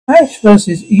Ash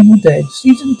vs. Evil Dead,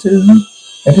 Season 2,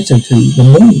 Episode 2, The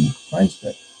Move, Christ.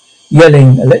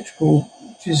 Yelling,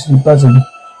 electricity buzzing.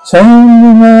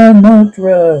 Someone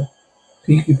Nodra.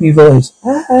 Peaky voice.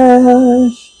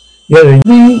 Ash. Yelling.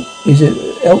 Is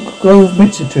it Elk Grove,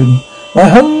 Michigan? My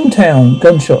hometown.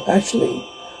 Gunshot. Ashley.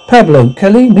 Pablo.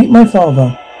 Kelly. Meet my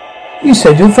father. You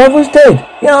said your father was dead.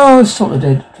 Yeah, sort of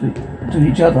dead to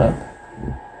each other.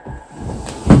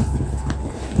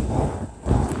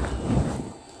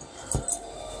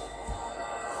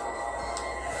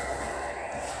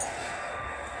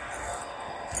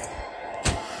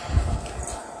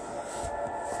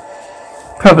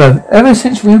 Pablo, ever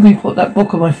since Ruby put that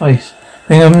book on my face,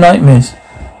 thinking of nightmares,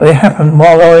 they happen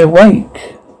while I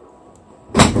awake.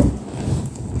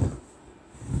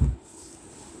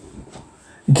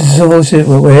 It is voices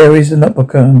where is the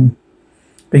nutbuck?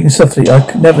 Speaking softly, I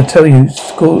could never tell you.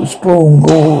 Spawn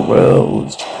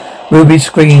girls. Ruby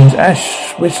screams,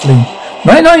 Ash whistling.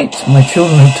 Night night! My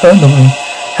children have turned on me.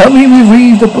 Help me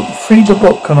reread the book, free the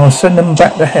book, and I'll send them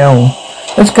back to hell.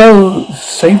 Let's go,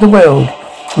 save the world.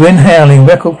 Wind howling,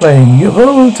 record playing.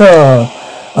 Yavota!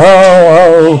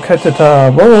 Oh,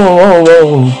 Katata! Whoa, whoa,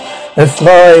 whoa! Let's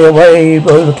fly away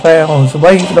over the clouds,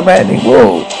 away from the maddening.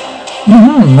 Whoa!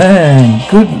 Man,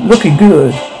 good, looking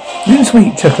good. Wind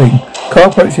sweet, chuckling. Car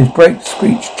approaches, brakes,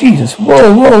 screech. Jesus!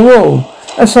 Whoa, whoa, whoa!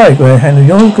 That's right, Grey Handle.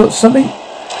 You got something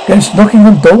against knocking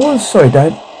on doors? Sorry,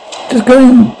 Dad. Just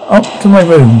going up to my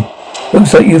room.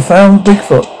 Looks like you found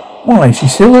Bigfoot. Why? Is she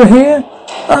still here?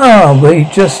 We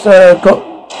just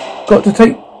got to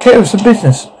take care of some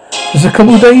business. There's a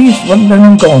couple of days, then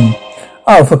I'm gone.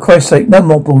 Oh, for Christ's sake, no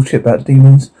more bullshit about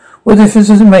demons. What difference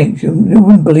does it make? You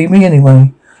wouldn't believe me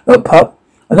anyway. Look, pup,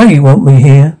 I know you want me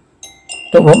here.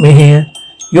 Don't want me here.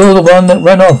 You're the one that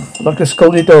ran off like a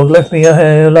scolded dog, left me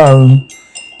alone.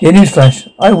 Yeah,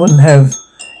 newsflash, I wouldn't have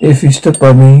if you stood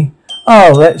by me.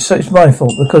 Oh, that's such my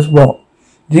fault, because what?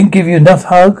 Didn't give you enough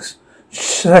hugs?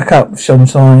 Shut up,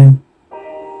 sunshine.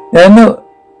 Yeah, no.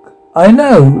 I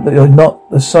know that you're not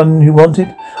the son you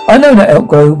wanted. I know that Elk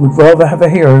Grove would rather have a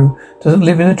hero doesn't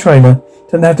live in a trailer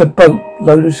than have the boat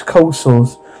load of cold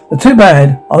sores. But too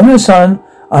bad. I'm your son.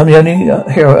 I'm the only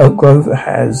hero Elk Grove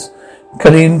has.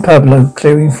 Colleen Pablo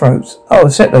clearing throats. Oh,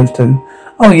 set those two.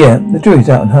 Oh yeah, the jury's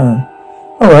out on her.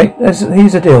 Alright,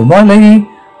 here's the deal. My lady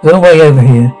is on the way over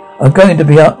here. I'm going to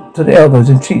be up to the elbows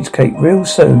in cheesecake real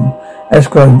soon. Ash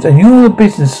groans. And your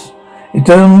business is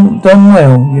done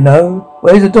well, you know.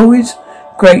 Where's the Dories?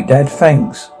 Great, Dad,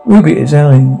 thanks. Ruby is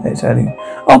Ellen. It's Ellie.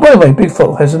 Oh, by the way,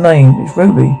 Bigfoot has a name. It's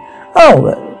Ruby.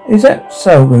 Oh, is that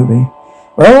so, Ruby?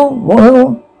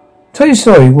 Well, tell your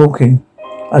story, walking.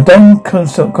 I don't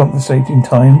constant conversating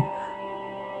time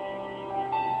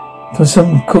for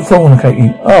some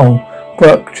fornicating. Oh,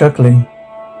 Brooke chuckling.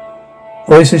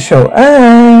 Voices show.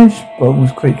 Ash!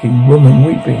 Bottles creaking. Woman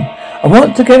weeping. I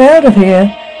want to get out of here.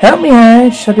 Help me,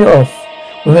 Ash. Shut it off.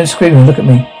 Women screaming. Look at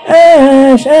me.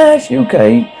 Ash, you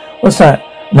okay? What's that?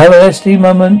 Another LSD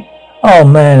moment? Oh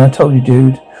man, I told you,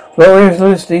 dude. Florida's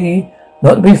LSD,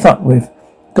 not to be fucked with.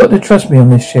 Got to trust me on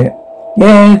this shit.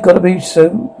 Yeah, got to be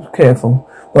so careful.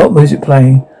 What music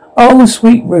playing? Oh,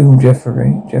 sweet room,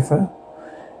 Jeffrey.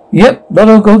 Yep, lot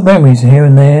of good memories here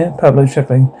and there. Pablo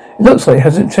chuckling. It looks like it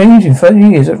hasn't changed in 30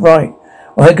 years. That's right.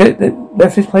 When I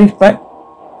left this place back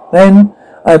then,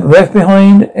 I left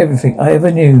behind everything I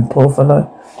ever knew. Poor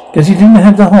fellow. Because he didn't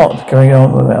have the heart to carry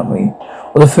on without me.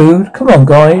 Or the food. Come on,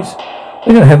 guys.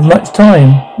 We don't have much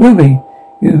time. Ruby,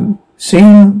 you've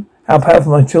seen how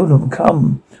powerful my children have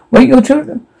become. Wait, your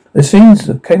children? The scenes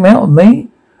that came out of me?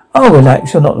 Oh,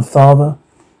 relax. You're not the father.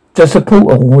 Just a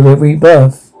portal for the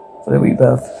rebirth.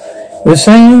 You're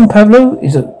saying Pablo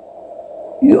is a...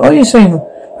 Are you saying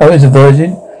Pablo is a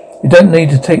virgin? You don't need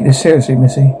to take this seriously,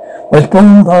 Missy. My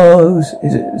spawn pose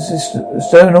is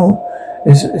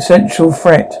essential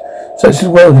threat, such as the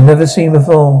world has never seen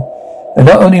before. They're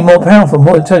not only more powerful,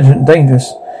 more intelligent and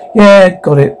dangerous. Yeah,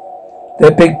 got it.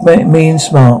 They're big, mean,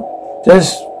 smart.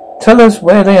 Just tell us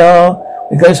where they are.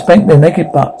 We go spank their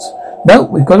naked butts.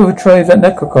 Nope, we've got to retrieve that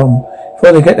Necrocom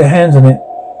before they get their hands on it.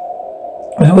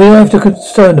 That's what we have to be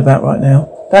concerned about right now.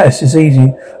 That is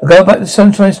easy. I'll go back to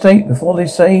Sunshine State before they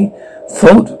say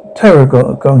Fort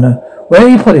Terragona. Where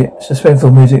you put it?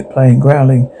 Suspenseful music playing,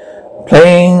 growling.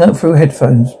 Playing through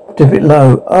headphones. Dip it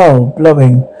low. Oh,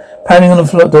 blowing. Pounding on the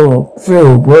floor door.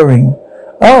 Drill, whirring.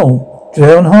 Oh,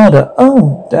 drill harder.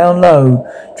 Oh, down low.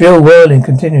 Drill whirling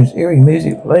continues. Eerie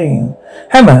music playing.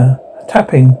 Hammer.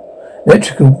 Tapping.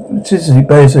 Electricity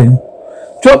buzzing.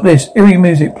 Drop this. Eerie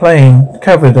music playing.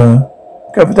 Cadaver.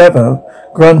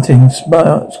 Grunting.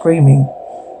 Screaming.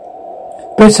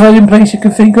 Best hiding place you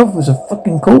can think of was a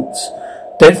fucking corpse.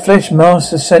 Dead Flesh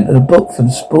Master sent her the book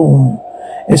from Spawn.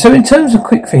 And so in terms of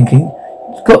quick thinking,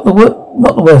 it's got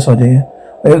not the worst idea.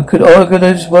 I could argue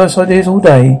those worst ideas all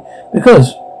day.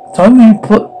 Because, time you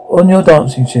put on your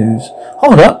dancing shoes.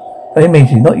 Hold up. They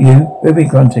meet you, not you. Ruby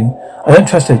grunting. I don't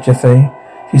trust her, Jeffrey.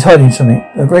 She's hiding something.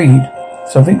 Agreed.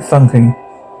 Something funky.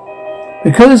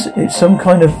 Because it's she's some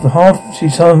kind of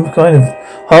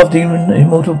half-demon,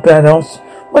 immortal badass.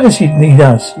 Why does she need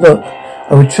us? Look,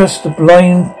 I would trust the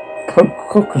blind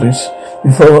Proclus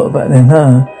before abandoning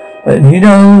her. But you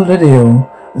know the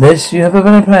deal. Unless you have a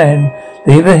better plan,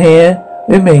 leave her here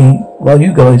with me while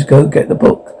you guys go get the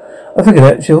book. I figured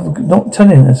out she'll not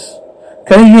telling us.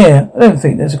 Okay, yeah, I don't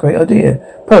think that's a great idea.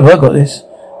 Probably I got this.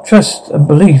 Trust and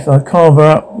belief I carve her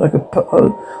up like a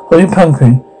holy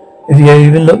pumpkin. If he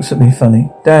even looks at me funny.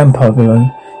 Damn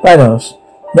Pablo. Badass.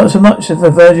 Not so much of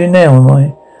a virgin now, am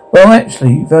I? Well,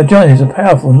 actually, Virginia is a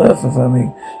powerful nerfer for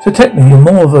me. So technically, you're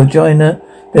more Virginia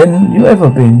than you ever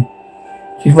been.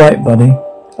 She's right, buddy.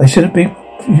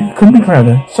 You couldn't be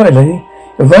prouder. Sorry, lady.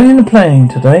 You're running the plane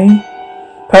today.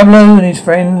 Pablo and his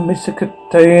friend, Mr.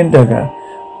 Catandega,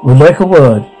 would like a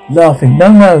word. Laughing.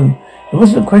 No. It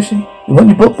wasn't a question. You want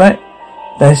your book back?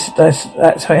 That's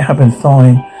how it happened.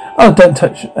 Fine. Oh, don't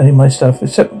touch any of my stuff,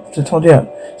 except to Tony out.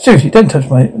 Seriously, don't touch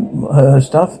her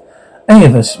stuff. Any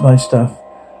of us, my stuff.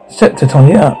 Except to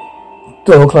Tony up.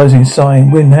 Door closing,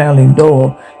 sighing. Wind howling,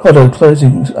 door. Corridor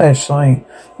closing, Ash sighing.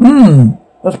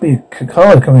 Must be a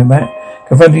card coming back.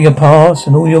 Confronting your past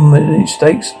and all your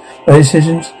mistakes, my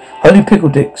decisions. Holy pickle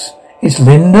dicks. It's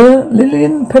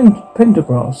Lillian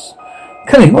Pendergrass.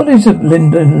 Kelly, what is a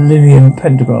Lillian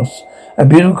Pendergrass? A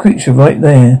beautiful creature right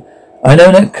there. I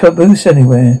know that caboose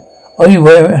anywhere. Are you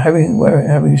having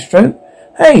a stroke?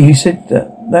 Hey, you said that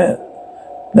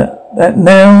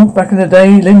now, back in the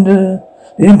day, Lillian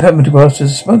Pendergrass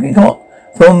was a smoking hot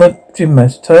former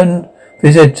gymnast turned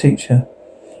phys ed teacher.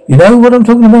 You know what I'm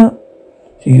talking about?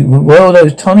 She wore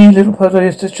those tiny little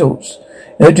polyester shorts.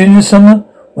 You know, during the summer,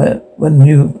 when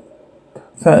you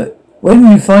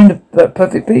find that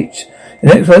perfect beach, the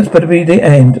next word's better be the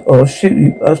end, or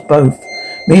shoot us both.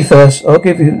 Me first, I'll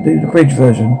give you the bridge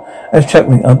version. As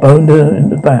chuckling, I boned her in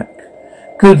the back.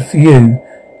 Good for you.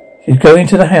 She's going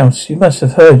to the house. She must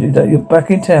have heard you that you're back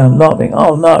in town, laughing.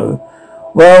 Oh no.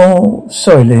 Well,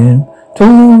 sorry, Lillian.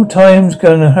 2 times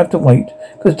gonna have to wait,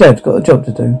 'cause Dad's got a job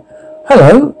to do.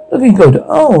 Hello, looking good.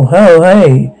 Oh,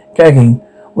 hey, gagging.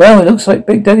 Well, it looks like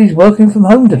Big Daddy's working from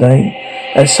home today.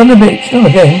 That son of a bitch, not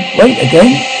again. Wait,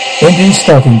 again? Engine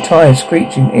starting, tires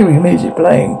screeching, eerie music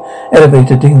playing,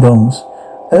 elevator ding-dongs.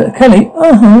 Kelly,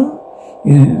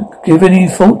 You give any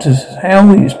thought to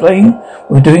how we explain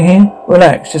what we're doing here?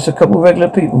 Relax, just a couple of regular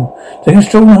people. Taking a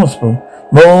stroll in the hospital.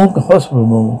 Hospital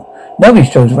morgue. Nobody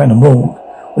strolls around a morgue.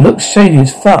 We look shady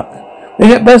as fuck. We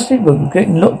get busted, but we're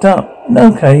getting locked up.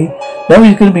 Okay.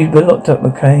 Nobody's gonna be locked up,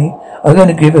 okay? I'm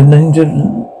gonna give a ninja,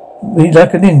 be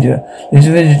like a ninja.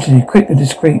 Invisibility, quick and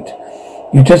discreet.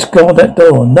 You just guard that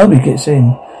door. Nobody gets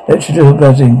in. Electric door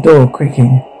buzzing, door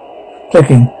creaking,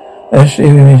 clicking. Ash,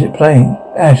 eerie music playing.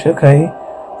 Ash, okay.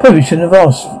 Probably shouldn't have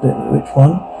asked which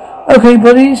one. Okay,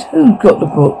 buddies, who got the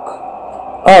book?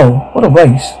 Oh, what a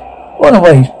waste. What a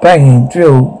waste. Banging,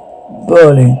 drill,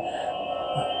 burling.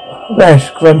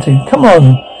 Ash grunting. Come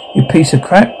on, you piece of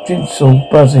crap. Jigsaw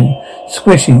buzzing,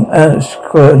 squishing,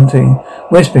 grunting,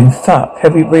 whispering, fuck,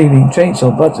 heavy breathing,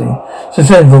 chainsaw buzzing,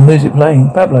 suspenseful music playing.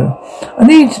 Pablo, I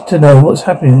need to know what's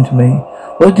happening to me.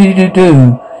 What did you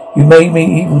do? You made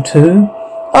me evil too?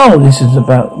 Oh, this is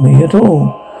about me at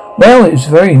all. Well, it's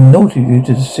very naughty of you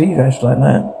to deceive Ash like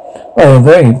that. Well, I'm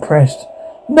very impressed.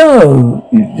 No,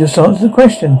 you just answered the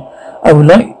question. I would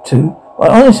like to. I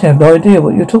honestly have no idea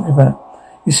what you're talking about.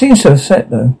 You seem so upset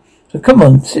though. So come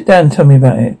on, sit down and tell me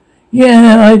about it.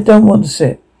 Yeah, I don't want to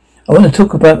sit. I want to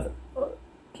talk about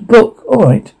the book.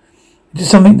 Alright. It did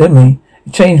something to me.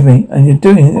 It changed me. And you're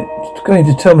going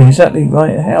to tell me exactly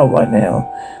how right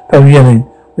now. Pablo yelling.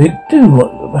 We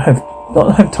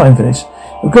not have time for this.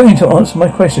 You're going to answer my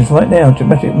questions right now.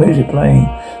 Dramatic music playing.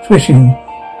 Swishing.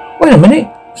 Wait a minute,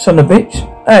 son of a bitch.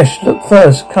 Ash, look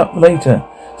first, cut later.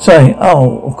 Say,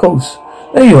 oh, of course.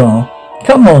 There you are.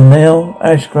 Come on now,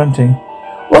 Ash grunting.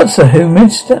 What's the who,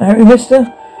 mister? Harry,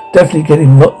 mister? Definitely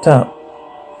getting locked up.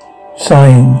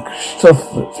 Sighing,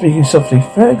 speaking softly.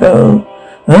 Fair go.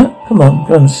 Huh? Come on,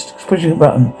 guns, pushing a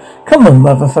button. Come on,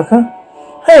 motherfucker.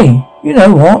 Hey, you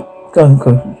know what? Gun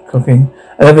cooking.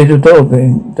 Elevator door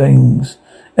dings.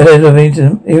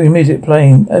 Elevator, eerie music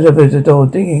playing. Elevator door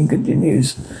dinging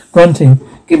continues. Grunting.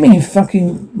 Give me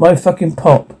my fucking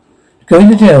pop. Going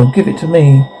to jail. Give it to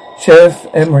me. Sheriff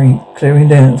Emery clearing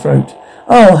down throat.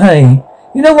 Oh, hey.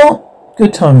 You know what?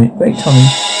 Good timing. Great timing.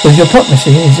 Because your pop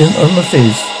machine is on the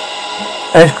fizz.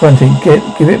 Ash grunting.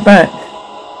 Give it back.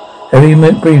 Heavy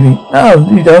breathing. No,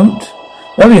 you don't.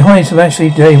 Lovely hiding from Ashley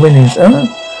J. Williams.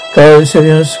 Go,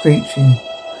 Sylvia screeching.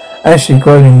 Ashley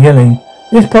groaning, yelling.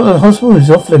 This part of the hospital is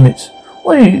off limits.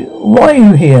 Why are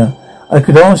you here? I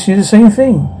could ask you the same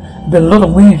thing. There's been a lot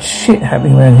of weird shit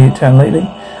happening around here town lately.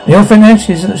 And your friend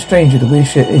Ashley isn't a stranger to weird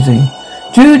shit, is he?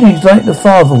 Judy's like the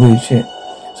father of weird shit.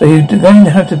 So you're going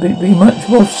to have to be much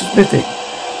more specific.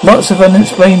 Lots of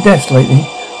unexplained deaths lately.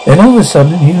 Then all of a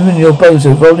sudden, you and your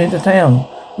bozo roll into town.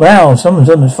 Wow, someone's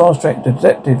on this fast-track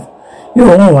detective.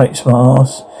 You're alright,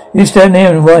 smart-ass. You stand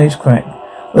there and wisecrack.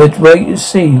 We'll wait to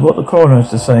see what the coroner has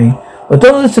to say. But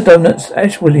donuts to donuts,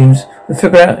 Ash Williams will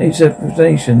figure out his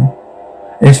explanation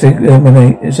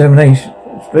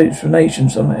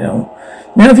somehow.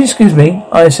 Now, if you excuse me,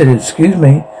 I said excuse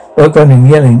me. Well, grunting,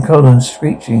 yelling, Colin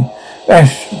screeching.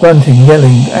 Ash grunting,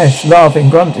 yelling, Ash laughing,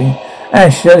 grunting.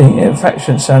 Ash yelling,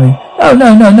 infection sounding. No,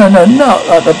 not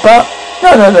like the butt.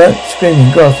 No,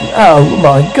 screaming, gasping. Oh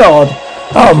my god,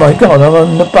 I'm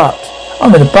in the butt.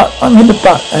 I'm in the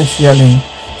butt, Ash yelling.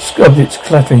 Objects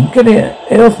clattering. Get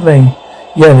it off me.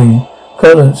 Yelling.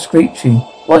 Colin screeching.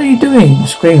 What are you doing?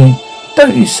 Screaming.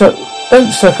 Don't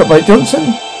suck up my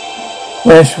Johnson.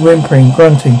 Ash whimpering,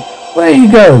 grunting. Where you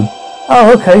go?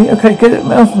 Oh, okay, get it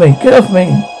off me. Get off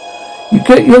me. You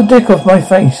get your dick off my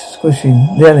face.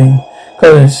 Squishing, yelling.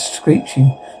 Colin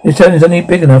screeching. This town is only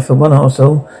big enough for one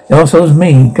arsehole. The arsehole's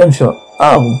me. Gunshot.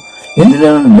 Oh,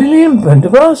 Lillian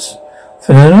Pendergrass?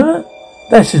 Phenomena?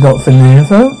 That is not familiar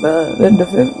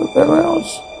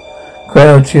else.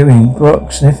 Crowd cheering,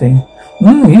 Brock sniffing.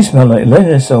 You smell like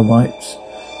Leonard cell wipes.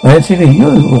 My TV, you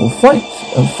will fight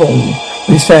and fall.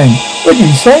 We sang. What did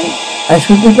you say? Ash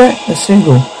will be back, a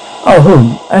single. Oh,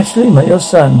 who? Ashley, your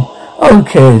son. Oh, who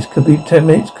cares? Could be 10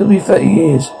 minutes, could be 30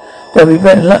 years. They'll be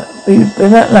been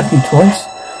that lucky twice.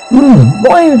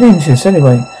 Why are you anxious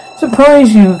anyway?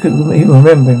 Surprised you could even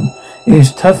remember him. He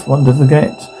is a tough one to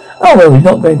forget. Oh, well, he's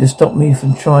not going to stop me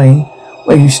from trying.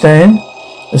 Where you stand?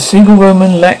 A single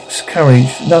woman lacks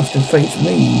courage enough to face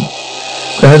me.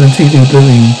 Crowd and TV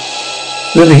booing.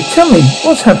 Really, tell me,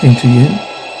 what's happening to you?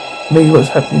 What's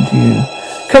happening to you?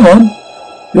 Come on.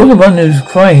 You're the one who's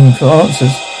crying for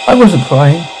answers. I wasn't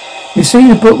crying. You see,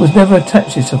 the book was never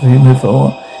attached to something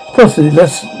before. Possibly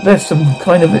left some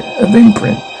kind of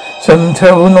imprint. Some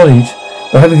terrible knowledge.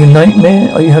 Are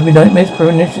you having nightmares,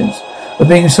 premonitions? Of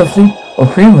being softly or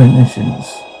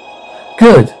premonitions?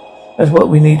 Good. That's what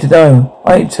we need to know.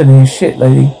 I ain't telling you shit,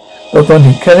 lady. Well,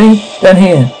 grunting. Kelly, down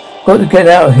here. Got to get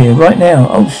out of here right now.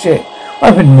 Oh shit.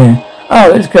 What happened here? Oh,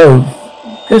 let's go.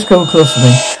 Let's go across to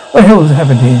me. What the hell has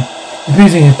happened here? He's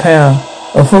abusing his power.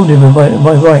 I fooled him with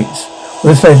my rights.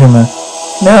 With a sledgehammer.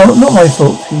 No, not my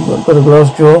fault. He got a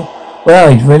glass jaw. Wow,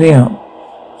 he's really out.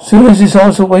 Soon as this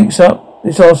arsehole wakes up,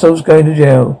 this arsehole's going to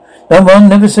jail. No one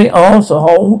never say arse or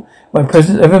hole. My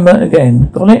presence ever met again.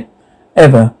 Got it?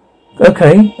 Ever.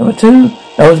 Okay. Number 2.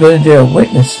 I was going to jail.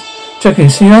 Witness. Chucky,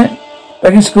 see that?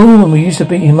 Back in school when we used to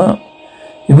beat him up.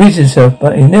 He beat himself,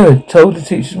 but he never told the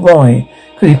teachers why.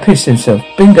 Because he pissed himself.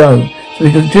 Bingo. So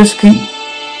we could just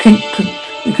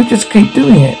keep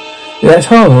doing it. Yeah, that's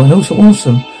horrible and also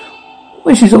awesome.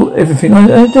 Which is everything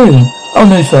I do. Oh,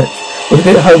 newsflash. Well, to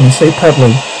get home and say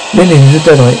Pablo. Lillian is a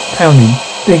deadite, pounding,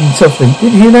 digging softly.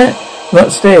 Did you hear that? From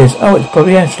upstairs. Oh, it's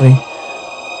probably Ashley.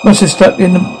 Must have stuck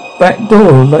in the back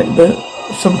door like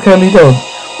some curly dog.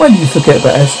 Why did you forget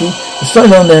about Ashley?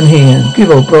 Slide on down here and give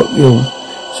old Brock yours.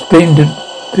 Spinder,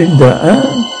 huh?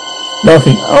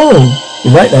 Laughing. Oh,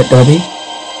 you like that, Daddy?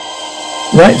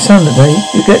 Right, Sunday,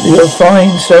 you get your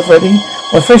fine self ready.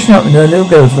 I'll freshen up in the little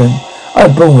girl's room.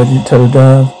 I'm born ready to tell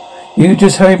Dove. You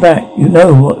just hurry back. You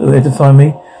know where to find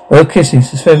me. Well, kissing,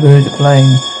 suspense music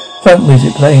playing. Funk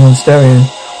music playing on stereo.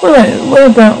 What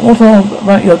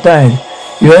about your dad?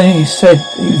 You only said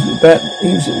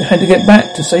he had to get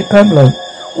back to say Pablo.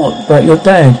 What about your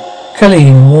dad? Kelly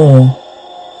in war.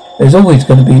 There's always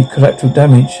going to be collateral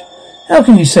damage. How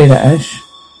can you say that, Ash?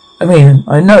 I mean,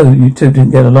 I know you two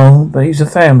didn't get along, but he's a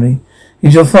family.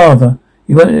 He's your father.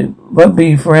 He won't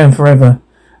be around forever.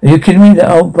 Are you kidding me,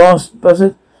 that old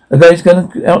buzzard? A guy's going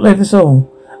to outlive us all.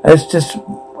 That's just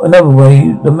another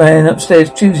way the man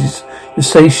upstairs chooses to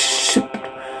say shit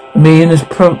me in his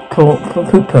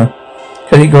pooper.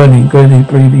 Kelly groaning,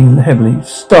 breathing heavily.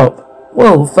 Stop.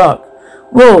 Whoa, fuck.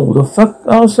 Whoa, the fuck,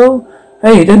 arsehole?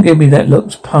 Hey, don't give me that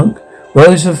looks, punk.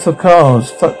 Rows are for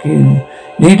cars. Fuck you.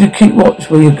 You need to keep watch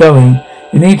where you're going.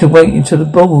 You need to wait until the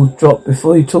balls drop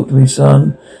before you talk to me,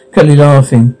 son. Kelly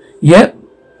laughing. Yep.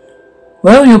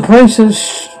 Well, your price of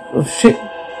shit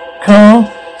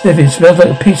car sniffing smells like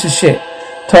a piece of shit.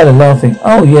 Tyler laughing.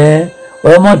 Oh yeah?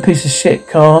 Well, my piece of shit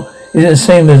car isn't the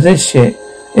same as this shit.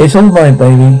 It's all mine,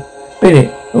 baby. Beat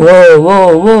it. Whoa,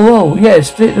 whoa, whoa, whoa. Yeah,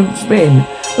 split and spin.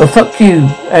 Well, fuck you,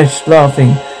 Ash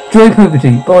laughing. Joy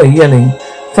puberty. Boy yelling.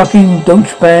 Fucking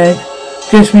douchebag.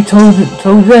 Guess we told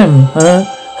them, huh?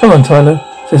 Come on, Tyler.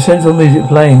 So sensual music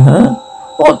playing, huh?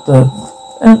 What the?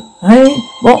 Hey?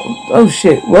 What? Oh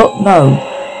shit. What? No.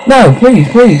 No, please.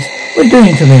 What are you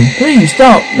doing to me? Please,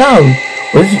 stop. No.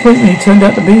 What is the point when you turned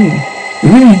out to be?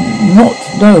 You really not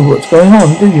know what's going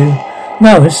on, do you?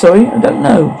 No, sorry, I don't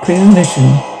know.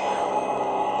 Premonition.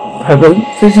 Pablo,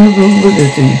 physical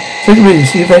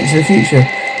see events in the future.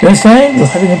 You understand? You're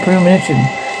having a premonition.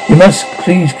 You must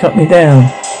please cut me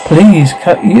down. Please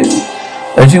cut you?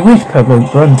 As you wish, Pablo,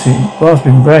 grunting,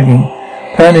 gasping, bragging,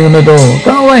 pounding on the door.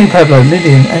 Go away, Pablo,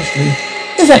 Lillian, Ashley.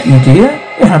 Is that you, dear?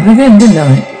 It happened again,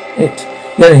 didn't it?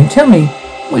 Yelling, tell me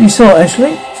what you saw,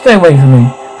 Ashley. Stay away from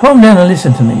me. Calm down and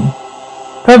listen to me.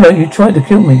 Pablo, you tried to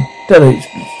kill me. Della,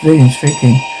 Lillian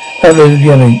shrieking. Pablo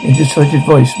yelling in distorted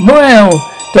voice. Well,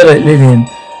 Della, Lillian.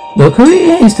 Look who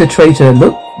it is, the traitor.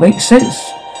 Look, makes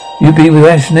sense. You be with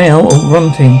Ash now or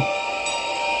grunting.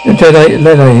 Della,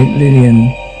 Lillian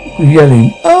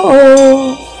yelling.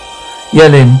 Oh,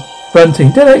 yelling,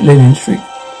 grunting. Della, Lillian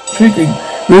shrieking.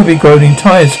 Ruby groaning,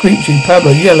 tired, screeching.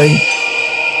 Pablo yelling.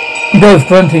 Both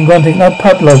grunting. No,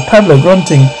 Pablo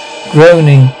grunting,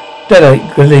 groaning. Della,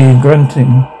 Lillian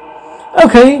grunting.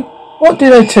 Okay, what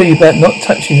did I tell you about not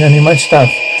touching any of my stuff?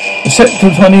 The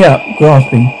septum's honey up,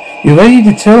 grasping. You ready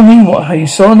to tell me how you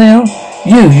saw now?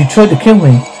 You tried to kill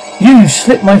me. You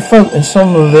slit my throat and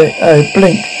some of it,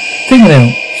 blink.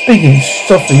 Fingernail, speaking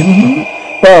softly.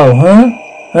 Bow,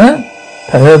 huh?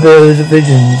 Pablo's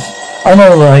visions. I'm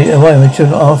alright, away my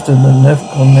children after the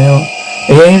leprechaun now.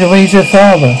 He ain't to raise your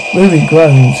father. Ruby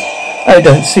groans. I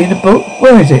don't see the book.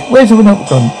 Where is it? Where's the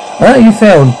leprechaun? Huh? You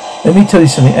failed. Let me tell you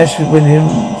something. Ashley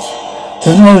Williams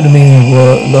doesn't know the meaning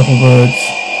of a lot of words.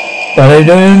 But I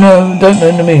don't know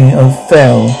the meaning of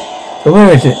fail. So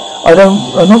where is it?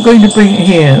 I'm not going to bring it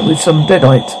here with some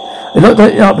deadite. I locked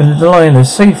it up in the Delilah,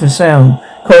 safe and sound.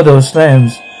 Corridor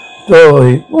slams.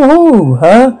 Dory. Woohoo,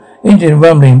 huh? Engine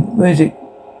rumbling. Music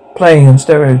playing on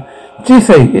stereo.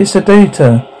 Jiffy, it's the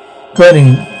data.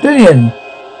 Groaning. Lillian.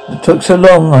 It took so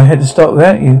long I had to start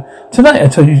without you. Tonight I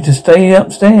told you to stay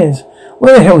upstairs.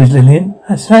 Where the hell is Lillian?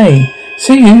 I say.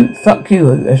 See you. Fuck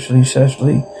you,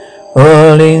 Ashley.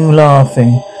 Whirling,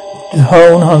 laughing.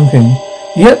 Horn honking.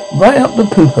 Yep, right up the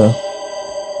pooper.